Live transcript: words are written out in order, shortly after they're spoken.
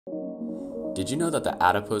Did you know that the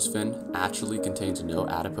adipose fin actually contains no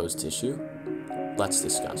adipose tissue? Let's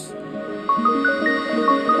discuss.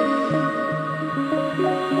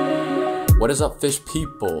 What is up, fish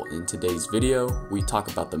people? In today's video, we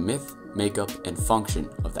talk about the myth, makeup, and function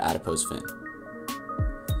of the adipose fin.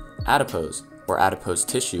 Adipose, or adipose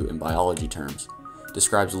tissue in biology terms,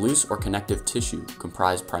 describes loose or connective tissue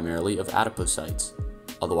comprised primarily of adipocytes,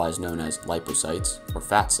 otherwise known as lipocytes or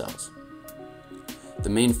fat cells. The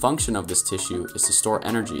main function of this tissue is to store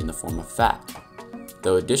energy in the form of fat,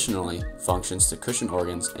 though additionally functions to cushion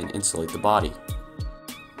organs and insulate the body.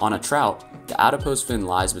 On a trout, the adipose fin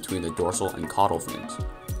lies between the dorsal and caudal fins.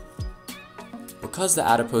 Because the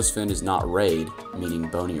adipose fin is not rayed, meaning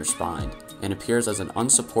bony or spined, and appears as an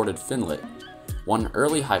unsupported finlet, one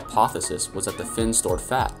early hypothesis was that the fin stored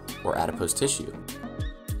fat, or adipose tissue.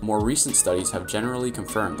 More recent studies have generally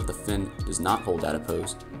confirmed that the fin does not hold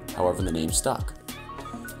adipose, however the name stuck.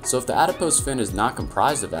 So if the adipose fin is not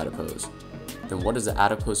comprised of adipose, then what does the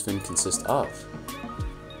adipose fin consist of?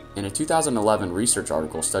 In a 2011 research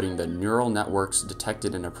article studying the neural networks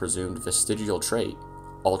detected in a presumed vestigial trait,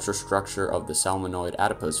 ultrastructure of the salmonoid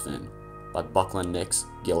adipose fin, by Buckland, Nix,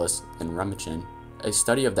 Gillis, and Remichin, a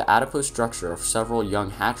study of the adipose structure of several young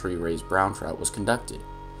hatchery-raised brown trout was conducted.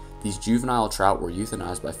 These juvenile trout were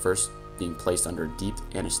euthanized by first being placed under deep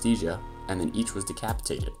anesthesia, and then each was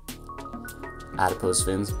decapitated. Adipose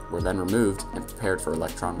fins were then removed and prepared for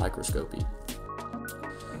electron microscopy.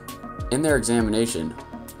 In their examination,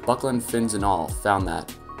 Buckland fins and all found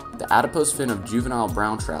that the adipose fin of juvenile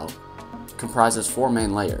brown trout comprises four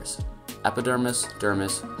main layers: epidermis,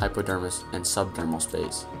 dermis, hypodermis, and subdermal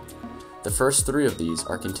space. The first three of these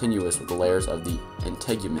are continuous with the layers of the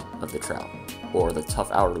integument of the trout, or the tough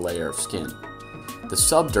outer layer of skin. The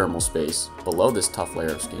subdermal space, below this tough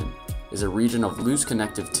layer of skin, is a region of loose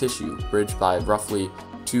connective tissue bridged by roughly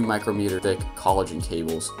 2 micrometer thick collagen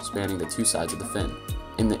cables spanning the two sides of the fin.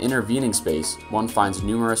 In the intervening space, one finds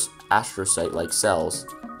numerous astrocyte-like cells,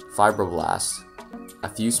 fibroblasts, a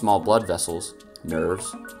few small blood vessels,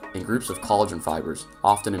 nerves, and groups of collagen fibers,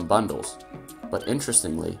 often in bundles, but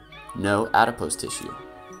interestingly, no adipose tissue.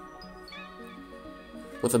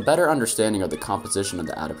 With a better understanding of the composition of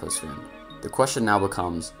the adipose fin, the question now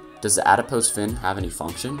becomes, does the adipose fin have any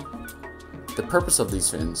function? The purpose of these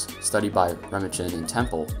fins, studied by Remichin and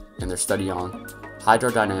Temple in their study on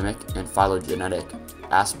hydrodynamic and phylogenetic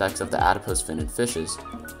aspects of the adipose fin in fishes,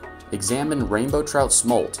 examined rainbow trout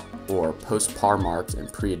smolt, or post-par marked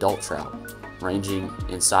and pre-adult trout, ranging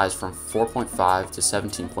in size from 4.5 to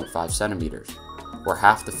 17.5 centimeters, where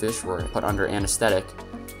half the fish were put under anesthetic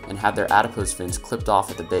and had their adipose fins clipped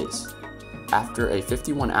off at the base. After a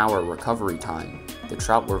 51-hour recovery time, the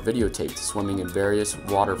trout were videotaped swimming in various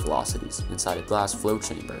water velocities inside a glass flow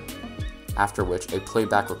chamber, after which a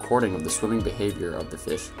playback recording of the swimming behavior of the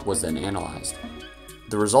fish was then analyzed.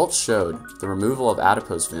 The results showed the removal of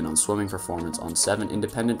adipose fin on swimming performance on 7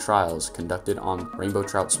 independent trials conducted on rainbow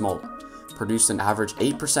trout smolt produced an average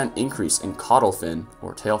 8% increase in caudal fin,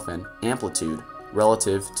 or tail fin, amplitude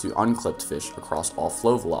relative to unclipped fish across all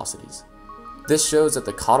flow velocities. This shows that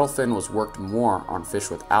the caudal fin was worked more on fish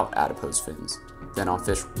without adipose fins than on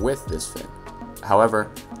fish with this fin.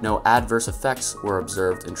 However, no adverse effects were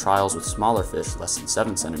observed in trials with smaller fish less than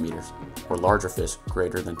 7 centimeters or larger fish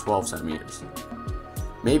greater than 12 centimeters.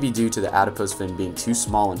 Maybe due to the adipose fin being too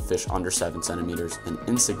small in fish under 7 centimeters and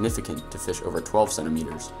insignificant to fish over 12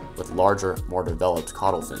 centimeters with larger, more developed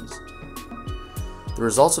caudal fins. The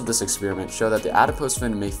results of this experiment show that the adipose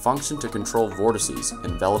fin may function to control vortices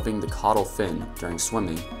enveloping the caudal fin during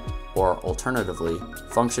swimming, or alternatively,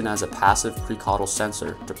 function as a passive precaudal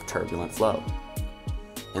sensor to turbulent flow.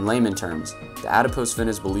 In layman terms, the adipose fin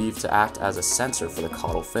is believed to act as a sensor for the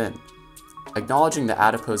caudal fin. Acknowledging the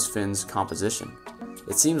adipose fin's composition,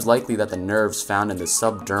 it seems likely that the nerves found in the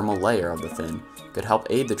subdermal layer of the fin could help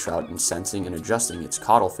aid the trout in sensing and adjusting its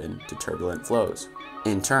caudal fin to turbulent flows,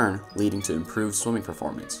 in turn leading to improved swimming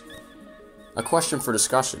performance. A question for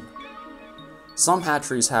discussion. Some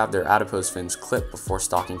hatcheries have their adipose fins clipped before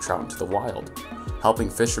stocking trout into the wild, helping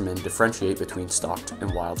fishermen differentiate between stocked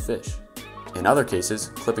and wild fish. In other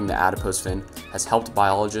cases, clipping the adipose fin has helped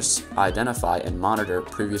biologists identify and monitor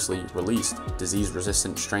previously released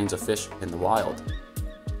disease-resistant strains of fish in the wild.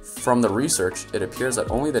 From the research, it appears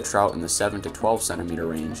that only the trout in the 7 to 12 centimeter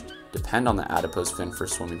range depend on the adipose fin for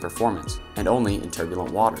swimming performance, and only in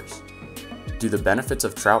turbulent waters. Do the benefits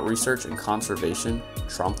of trout research and conservation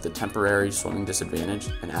trump the temporary swimming disadvantage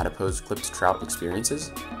an adipose clipped trout experiences?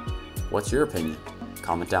 What's your opinion?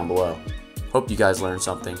 Comment down below. Hope you guys learned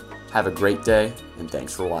something. Have a great day, and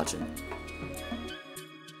thanks for watching.